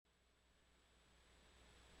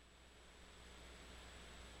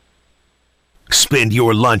Spend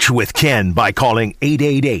your lunch with Ken by calling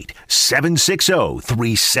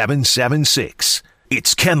 888-760-3776.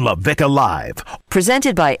 It's Ken LaVicka Live.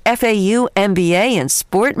 Presented by FAU MBA and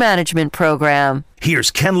Sport Management Program. Here's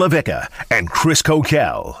Ken LaVicka and Chris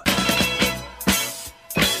Coquel.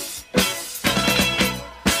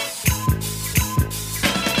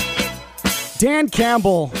 Dan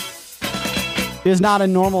Campbell is not a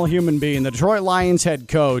normal human being. The Detroit Lions head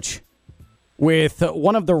coach, with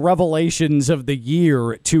one of the revelations of the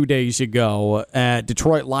year 2 days ago at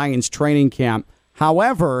Detroit Lions training camp.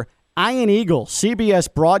 However, Ian Eagle, CBS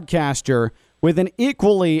broadcaster, with an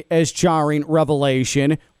equally as jarring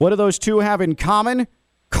revelation. What do those two have in common?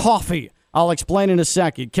 Coffee. I'll explain in a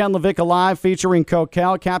second. Ken LaVicka Live featuring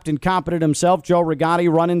Coquel, Captain Competent himself, Joe Rigotti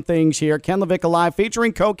running things here. Ken LaVicka Live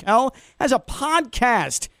featuring Coquel has a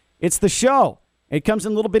podcast. It's the show. It comes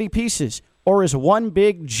in little bitty pieces or as one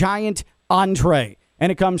big giant entree. And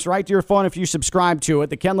it comes right to your phone if you subscribe to it.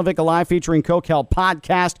 The Ken LaVicka Live featuring Coquel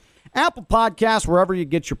podcast. Apple Podcasts, wherever you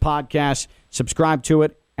get your podcasts, subscribe to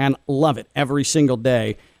it and love it every single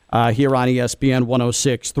day here on ESPN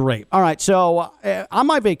 106.3. All right, so on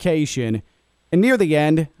my vacation, and near the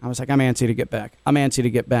end, I was like, I'm antsy to get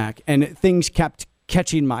back. And things kept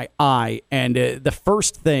catching my eye. And the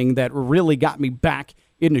first thing that really got me back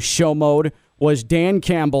into show mode was Dan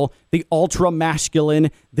Campbell, the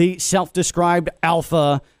ultra-masculine, the self-described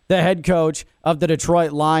alpha, the head coach of the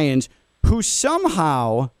Detroit Lions, who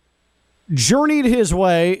somehow journeyed his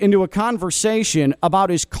way into a conversation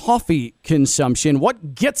about his coffee consumption,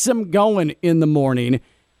 what gets him going in the morning.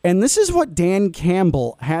 And this is what Dan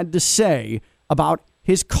Campbell had to say about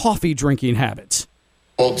his coffee drinking habits.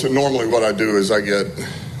 Well, normally what I do is I'll get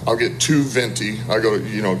two venti. I go to,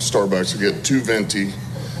 Starbucks, I get two venti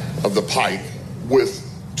of the pike with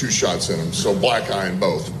 2 shots in them. So black eye in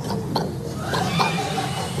both.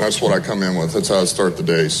 That's what I come in with. That's how I start the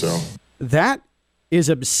day. So that is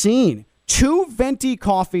obscene. 2 venti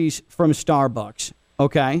coffees from Starbucks,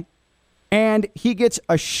 okay? And he gets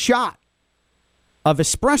a shot of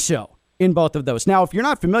espresso in both of those. Now, if you're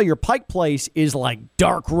not familiar, Pike Place is like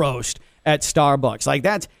dark roast at Starbucks. Like,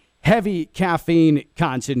 that's heavy caffeine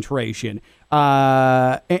concentration.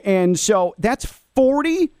 And so that's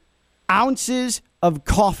 40 ounces of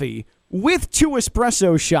coffee with 2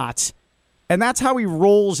 espresso shots. And that's how he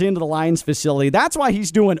rolls into the Lions facility. That's why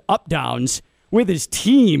he's doing up-downs with his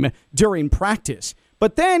team during practice.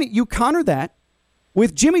 But then you counter that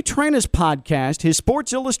with Jimmy Traina's podcast, his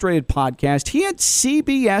Sports Illustrated podcast. He had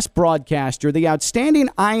CBS broadcaster, the outstanding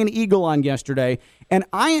Ian Eagle, on yesterday, and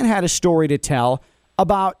Ian had a story to tell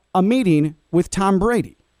about a meeting with Tom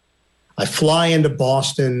Brady. I fly into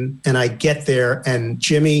Boston, and I get there, and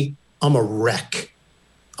Jimmy, I'm a wreck.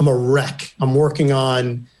 I'm working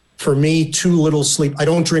on, for me, too little sleep. I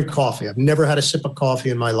don't drink coffee. I've never had a sip of coffee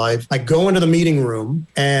in my life. I go into the meeting room,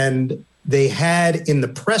 and they had in the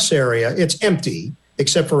press area, it's empty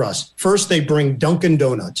except for us. First, they bring Dunkin'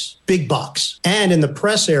 Donuts, big box. And in the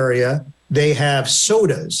press area, they have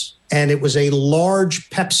sodas, and it was a large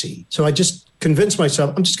Pepsi. So I just convinced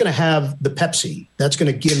myself, I'm just going to have the Pepsi. That's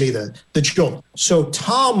going to give me the jolt. So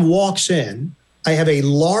Tom walks in. I have a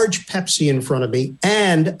large Pepsi in front of me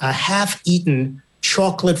and a half-eaten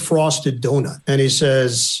chocolate frosted donut. And he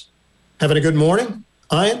says, having a good morning,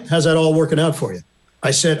 Ian? How's that all working out for you? I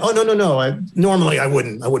said, oh, no. Normally I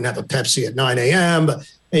wouldn't have a Pepsi at 9 a.m.,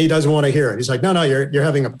 but he doesn't want to hear it. He's like, no, you're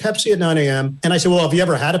having a Pepsi at 9 a.m. And I said, well, have you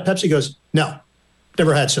ever had a Pepsi? He goes, no,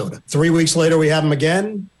 never had soda. 3 weeks later, we have him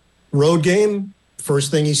again, road game. First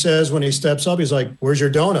thing he says when he steps up, he's like, where's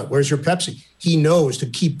your donut? Where's your Pepsi? He knows to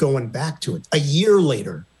keep going back to it. A year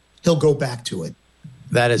later, he'll go back to it.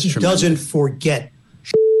 That is true. He doesn't forget.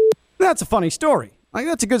 That's a funny story. Like,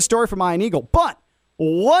 that's a good story from Ian Eagle. But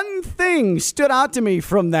one thing stood out to me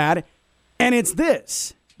from that, and it's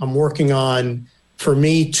this. I'm working on, for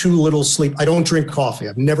me, too little sleep. I don't drink coffee.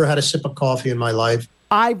 I've never had a sip of coffee in my life.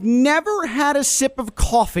 I've never had a sip of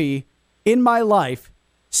coffee in my life,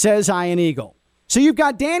 says Ian Eagle. So you've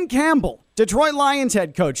got Dan Campbell, Detroit Lions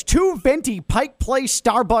head coach, 2 venti Pike Place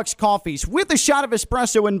Starbucks coffees with a shot of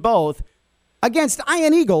espresso in both, against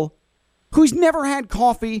Ian Eagle, who's never had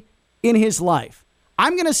coffee in his life.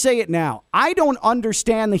 I'm going to say it now. I don't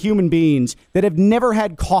understand the human beings that have never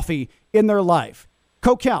had coffee in their life.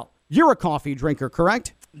 Coquel, you're a coffee drinker,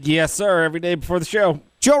 correct? Yes, sir. Every day before the show.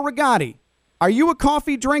 Joe Rigotti, are you a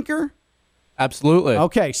coffee drinker? Absolutely.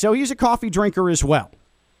 Okay, so he's a coffee drinker as well.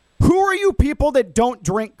 Who are you people that don't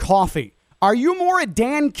drink coffee? Are you more a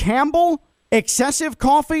Dan Campbell, excessive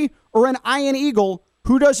coffee, or an Ian Eagle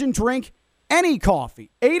who doesn't drink any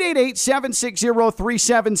coffee.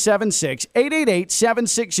 888-760-3776.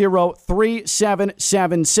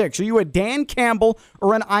 888-760-3776. Are you a Dan Campbell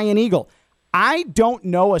or an Iron Eagle? I don't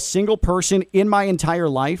know a single person in my entire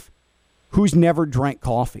life who's never drank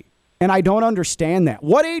coffee. And I don't understand that.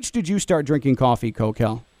 What age did you start drinking coffee,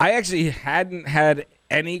 Coquel? I actually hadn't had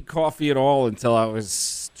any coffee at all until it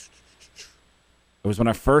was when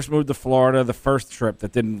I first moved to Florida, the first trip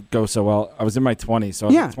that didn't go so well. I was in my 20s, so I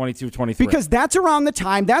was like 22, 23. Because that's around the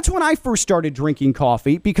time, that's when I first started drinking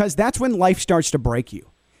coffee, because that's when life starts to break you.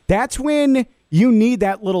 That's when you need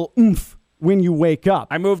that little oomph when you wake up.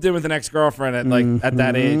 I moved in with an ex-girlfriend at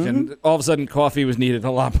that age, and all of a sudden coffee was needed a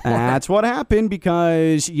lot more. That's what happened,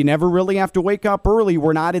 because you never really have to wake up early.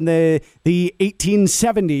 We're not in the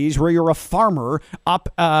 1870s where you're a farmer up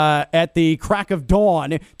at the crack of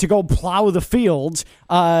dawn to go plow the fields.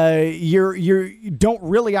 You don't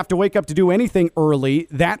really have to wake up to do anything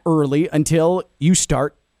that early until you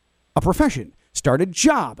start a profession, start a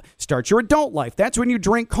job, start your adult life. That's when you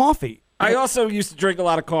drink coffee. I also used to drink a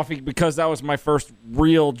lot of coffee because that was my first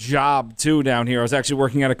real job, too, down here. I was actually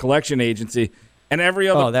working at a collection agency. And every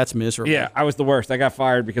other... Oh, that's miserable. Yeah, I was the worst. I got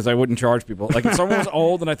fired because I wouldn't charge people. Like, if someone was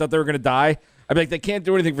old and I thought they were going to die, I'd be like, they can't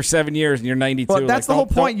do anything for 7 years and you're 92. But that's the whole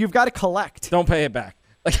point. You've got to collect. Don't pay it back.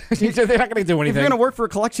 Like, they're not going to do anything. If you're going to work for a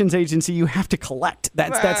collections agency, you have to collect.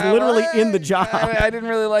 That's literally in the job. I didn't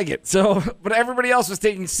really like it. So, but everybody else was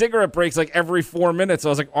taking cigarette breaks like every 4 minutes. So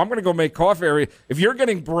I was like, I'm going to go make coffee. If you're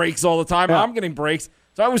getting breaks all the time, I'm getting breaks.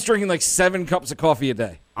 So I was drinking like 7 cups of coffee a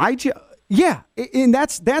day. Yeah, and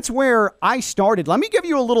that's where I started. Let me give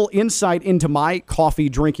you a little insight into my coffee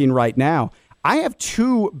drinking right now. I have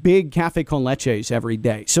 2 big cafe con leches every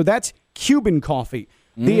day. So that's Cuban coffee.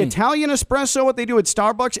 The Italian espresso, what they do at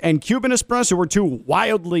Starbucks, and Cuban espresso are 2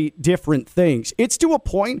 wildly different things. It's to a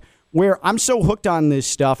point where I'm so hooked on this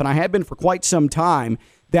stuff, and I have been for quite some time,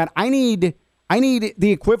 that I need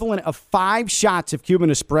the equivalent of 5 shots of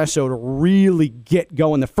Cuban espresso to really get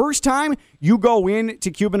going. The first time you go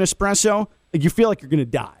into Cuban espresso, you feel like you're going to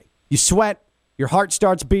die. You sweat, your heart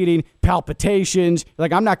starts beating, palpitations. You're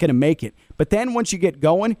like, I'm not going to make it. But then once you get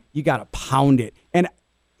going, you got to pound it. And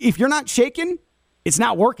if you're not shaking, it's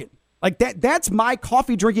not working. Like that's my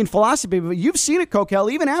coffee drinking philosophy. But you've seen it,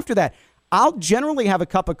 Coquel. Even after that, I'll generally have a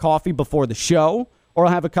cup of coffee before the show, or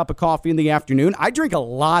I'll have a cup of coffee in the afternoon. I drink a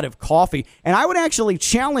lot of coffee, and I would actually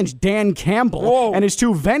challenge Dan Campbell and his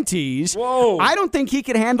 2 venties. Whoa. I don't think he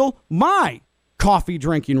could handle my coffee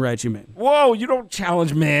drinking regimen. Whoa, you don't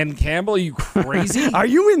challenge Man Campbell. Are you crazy? Are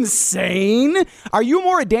you insane? Are you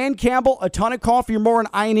more a Dan Campbell, a ton of coffee, or more an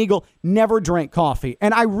Iron Eagle, never drank coffee?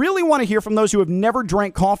 And I really want to hear from those who have never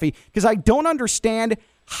drank coffee, because I don't understand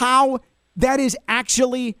how that is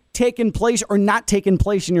actually taken place or not taken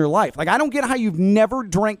place in your life. Like, I don't get how you've never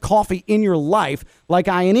drank coffee in your life like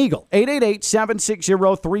Iron Eagle.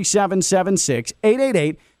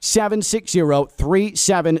 888-760-3776.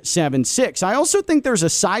 888-760-3776. I also think there's a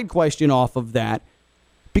side question off of that,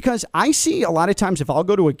 because I see a lot of times if I'll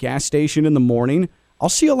go to a gas station in the morning, I'll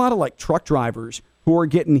see a lot of like truck drivers who are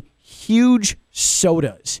getting huge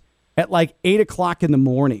sodas at like 8 o'clock in the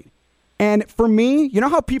morning. And for me, you know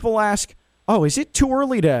how people ask, oh, is it too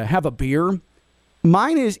early to have a beer?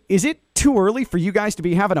 Mine is it too early for you guys to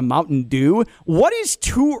be having a Mountain Dew? What is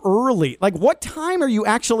too early? Like, what time are you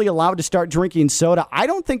actually allowed to start drinking soda? I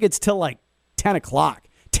don't think it's till like 10 o'clock,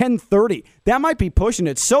 10:30. That might be pushing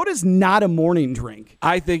it. Soda's not a morning drink.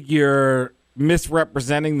 I think you're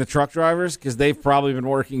misrepresenting the truck drivers, because they've probably been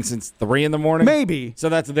working since 3 in the morning. Maybe. So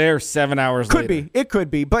that's their 7 hours Could later. be. It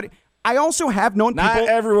could be. But I also have known people... Not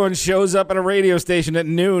everyone shows up at a radio station at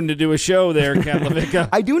noon to do a show there, Ken LaVicka.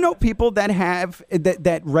 I do know people that have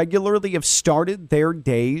that regularly have started their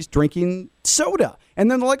days drinking soda. And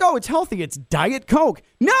then they're like, oh, it's healthy. It's Diet Coke.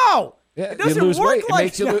 No! Yeah, it doesn't you lose work weight.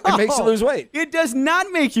 like It makes you lose weight. It does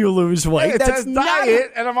not make you lose weight. It That's says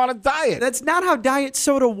diet, and I'm on a diet. That's not how diet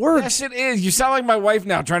soda works. Yes, it is. You sound like my wife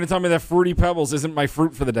now, trying to tell me that Fruity Pebbles isn't my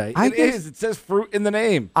fruit for the day. It is. It says fruit in the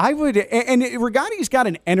name. I would, and Rigatti's got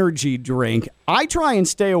an energy drink. I try and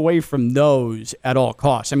stay away from those at all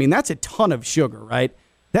costs. I mean, that's a ton of sugar, right?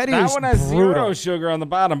 That one has brutal. 0 sugar on the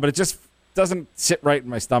bottom, but it just doesn't sit right in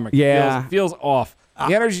my stomach. Yeah. It feels off.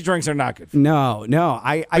 The energy drinks are not good. No.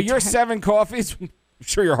 But your 7 coffees, I'm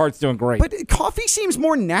sure your heart's doing great. But coffee seems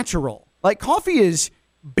more natural. Like, coffee is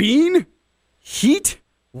bean, heat,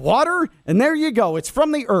 water, and there you go. It's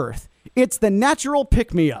from the earth. It's the natural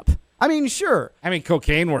pick-me-up. I mean, sure. I mean,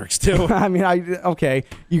 cocaine works, too. I mean, okay,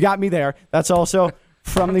 you got me there. That's also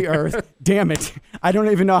from the earth. Damn it. I don't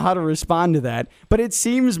even know how to respond to that. But it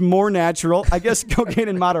seems more natural. I guess cocaine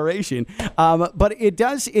in moderation. But it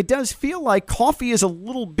does feel like coffee is a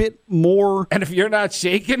little bit more. And if you're not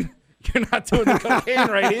shaking, you're not doing the cocaine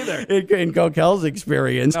right either. In Coquel's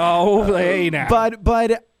experience. Oh, hey now.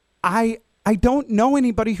 But I don't know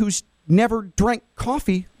anybody who's never drank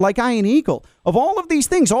coffee like Ian Eagle. Of all of these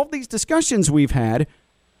things, all of these discussions we've had,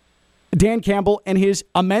 Dan Campbell and his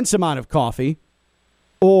immense amount of coffee,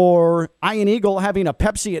 or Ian Eagle having a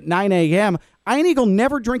Pepsi at 9 a.m., Ian Eagle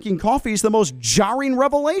never drinking coffee is the most jarring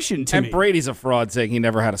revelation to me. And Brady's a fraud saying he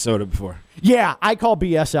never had a soda before. Yeah, I call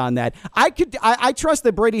BS on that. I trust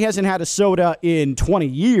that Brady hasn't had a soda in 20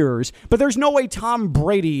 years, but there's no way Tom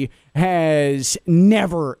Brady has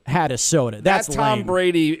never had a soda. That's that Tom lame.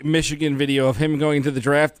 Brady Michigan video of him going to the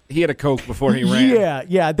draft, he had a Coke before he ran.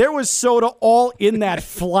 Yeah. There was soda all in that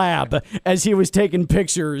flab as he was taking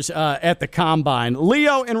pictures at the combine.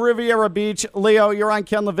 Leo in Riviera Beach. Leo, you're on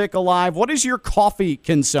Ken LaVicka Live. What is your coffee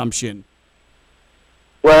consumption?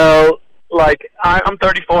 Well, like I'm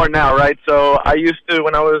 34 now, right? So I used to,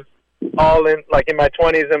 when I was all in, like in my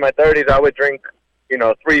 20s and my 30s, I would drink,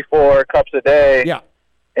 3-4 cups a day. Yeah.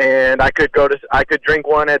 And I could drink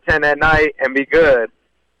one at 10 at night and be good.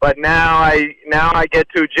 But now I get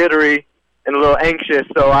too jittery and a little anxious,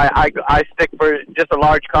 so I stick for just a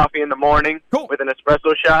large coffee in the morning with an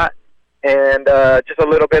espresso shot and just a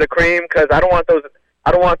little bit of cream, because I don't want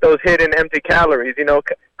those hidden empty calories.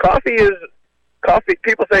 Coffee,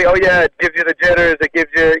 people say, oh, yeah, it gives you the jitters, it gives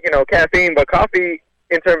you, caffeine. But coffee,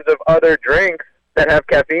 in terms of other drinks that have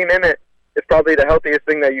caffeine in it, is probably the healthiest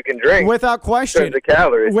thing that you can drink. Without question. In terms of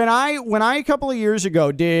calories. When I a couple of years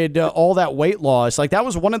ago did all that weight loss, like that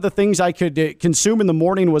was one of the things I could consume in the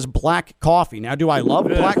morning was black coffee. Now, do I love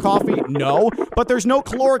black coffee? No. But there's no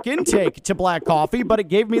caloric intake to black coffee, but it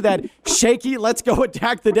gave me that shaky, let's go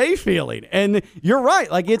attack the day feeling. And you're right.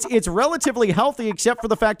 Like it's relatively healthy, except for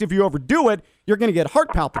the fact if you overdo it, you're going to get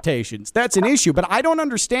heart palpitations. That's an issue. But I don't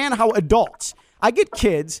understand how adults, I get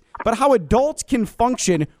kids, but how adults can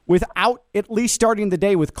function without at least starting the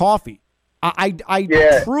day with coffee. I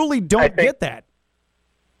truly don't get that.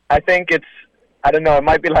 I think I don't know, it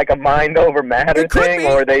might be like a mind over matter thing,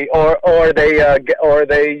 or they,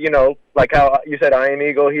 like how you said, Ian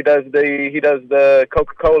Eagle, he does the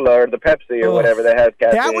Coca-Cola or the Pepsi or whatever that has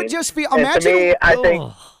caffeine. That would just be, imagine. And to me, I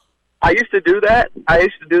think I used to do that.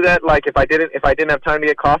 Like if I didn't have time to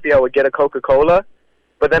get coffee, I would get a Coca-Cola.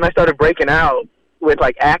 But then I started breaking out with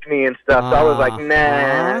like acne and stuff. So I was like,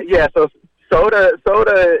 nah. Yeah. So soda,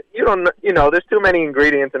 you don't, there's too many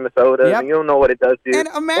ingredients in the soda, and you don't know what it does to you. And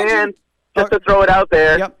imagine, just to throw it out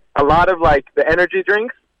there, a lot of like the energy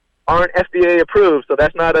drinks aren't FDA approved, so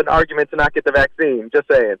that's not an argument to not get the vaccine. Just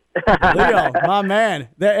saying. Leo, my man.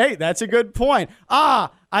 Hey, that's a good point.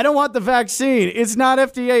 I don't want the vaccine. It's not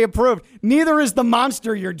FDA approved. Neither is the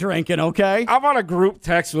Monster you're drinking, okay? I'm on a group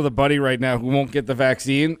text with a buddy right now who won't get the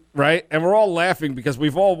vaccine, right? And we're all laughing because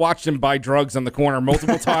we've all watched him buy drugs on the corner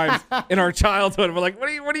multiple times in our childhood. We're like, what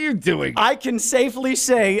are you doing? I can safely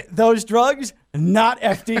say those drugs, not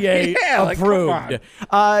FDA approved.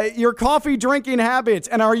 Your coffee drinking habits,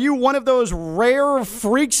 and are you one of those rare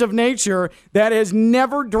freaks of nature that has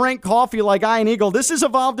never drank coffee like Ian Eagle? This has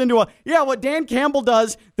evolved into what Dan Campbell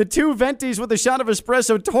does, the 2 ventis with a shot of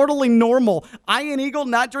espresso, totally normal. Ian Eagle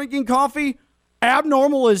not drinking coffee,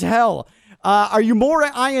 abnormal as hell. Are you more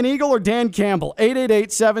Ian Eagle or Dan Campbell?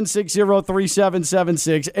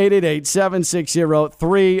 888-760-3776,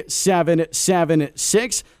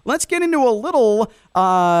 888-760-3776. Let's get into a little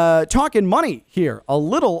talking money here. A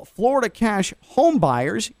little Florida Cash home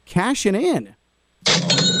buyers cashing in.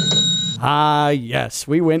 Yes,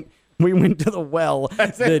 we went to the well,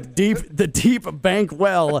 the deep bank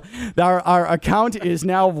well. Our account is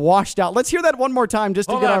now washed out. Let's hear that one more time just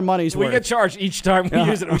to get our money's worth. We get charged each time we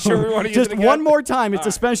use it. Are we sure we want to use it again? Just one more time. It's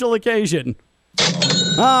a special occasion.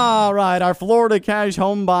 All right, our Florida Cash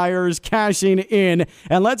home buyers cashing in.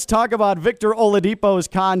 And let's talk about Victor Oladipo's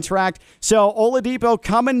contract. So Oladipo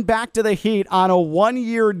coming back to the Heat on a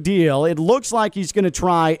 1-year deal. It looks like he's going to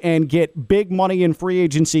try and get big money in free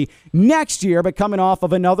agency next year, but coming off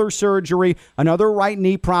of another surgery, another right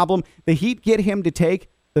knee problem, the Heat get him to take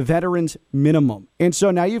the veteran's minimum. And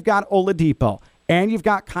so now you've got Oladipo, and you've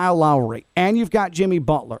got Kyle Lowry, and you've got Jimmy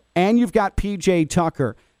Butler, and you've got PJ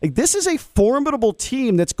Tucker. This is a formidable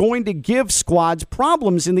team that's going to give squads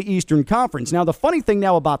problems in the Eastern Conference. Now, the funny thing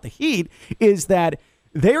now about the Heat is that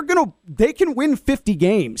they can win 50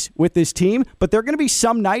 games with this team, but there are going to be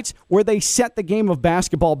some nights where they set the game of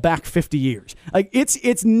basketball back 50 years. Like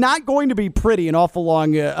it's not going to be pretty an awful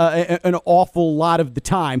lot of the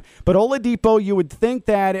time. But Oladipo, you would think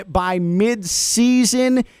that by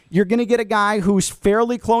mid-season you're going to get a guy who's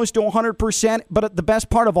fairly close to 100%. But the best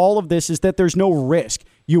part of all of this is that there's no risk.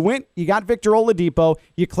 You went, you got Victor Oladipo.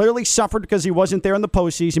 You clearly suffered because he wasn't there in the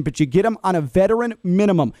postseason, but you get him on a veteran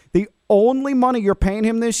minimum. The only money you're paying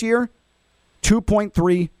him this year,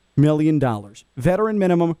 $2.3 million. Veteran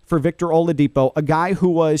minimum for Victor Oladipo, a guy who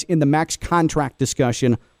was in the max contract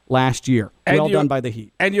discussion last year. Well done by the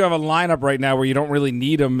Heat. And you have a lineup right now where you don't really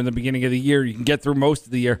need him in the beginning of the year. You can get through most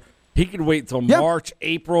of the year. He could wait until March,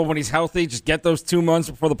 April when he's healthy, just get those 2 months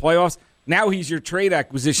before the playoffs. Now he's your trade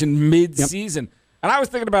acquisition mid-season. And I was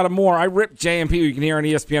thinking about it more. I ripped JMP, you can hear on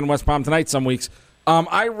ESPN West Palm tonight some weeks.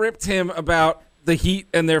 I ripped him about the Heat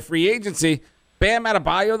and their free agency. Bam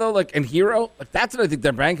Adebayo, though, and Hero, that's what I think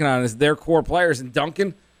they're banking on is their core players. And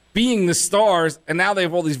Duncan being the stars, and now they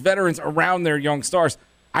have all these veterans around their young stars.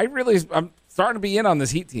 I'm starting to be in on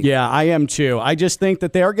this Heat team. Yeah, I am too. I just think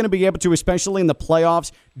that they're going to be able to, especially in the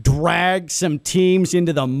playoffs, drag some teams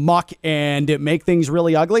into the muck and make things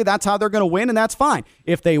really ugly. That's how they're going to win, and that's fine.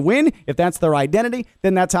 If they win, if that's their identity,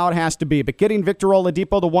 then that's how it has to be. But getting Victor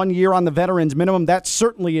Oladipo the 1 year on the veterans minimum, that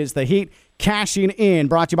certainly is the Heat cashing in.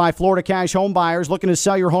 Brought to you by Florida Cash Home Buyers. Looking to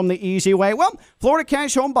sell your home the easy way? Well, Florida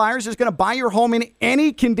Cash Home Buyers is going to buy your home in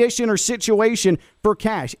any condition or situation for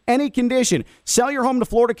cash. Any condition. Sell your home to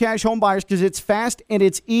Florida Cash Home Buyers because it's fast and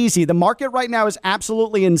it's easy. The market right now is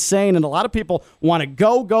absolutely insane, and a lot of people want to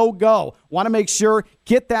go. Want to make sure,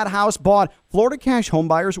 get that house bought. Florida Cash Home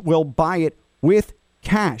Buyers will buy it with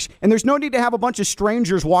cash. And there's no need to have a bunch of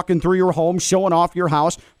strangers walking through your home showing off your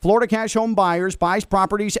house. Florida Cash Home Buyers buys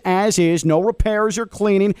properties as is, no repairs or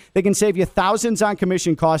cleaning. They can save you thousands on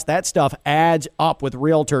commission costs. That stuff adds up with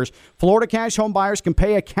realtors. Florida Cash Home Buyers can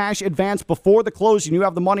pay a cash advance before the closing. You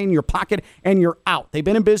have the money in your pocket and you're out. They've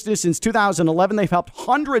been in business since 2011. They've helped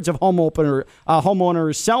hundreds of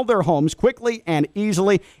homeowners sell their homes quickly and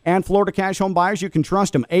easily. And Florida Cash Home Buyers, you can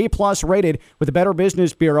trust them. A-plus rated with the Better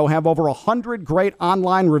Business Bureau. Have over 100 great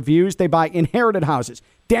online reviews. They buy inherited houses,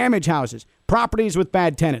 damaged houses, properties with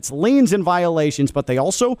bad tenants, liens and violations, but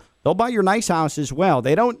they'll buy your nice house as well.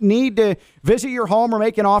 They don't need to visit your home or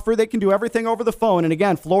make an offer. They can do everything over the phone. And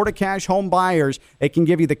again, Florida Cash Home Buyers, they can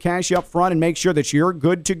give you the cash up front and make sure that you're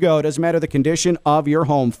good to go. Doesn't matter the condition of your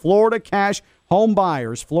home. Florida Cash Home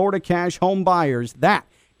Buyers, Florida Cash Home Buyers. That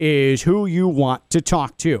is who you want to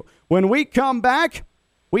talk to. When we come back,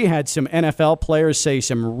 we had some NFL players say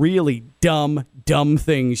some really dumb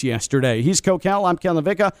things yesterday. He's Coquel. I'm Ken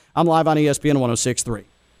LaVicka. I'm live on ESPN 106.3.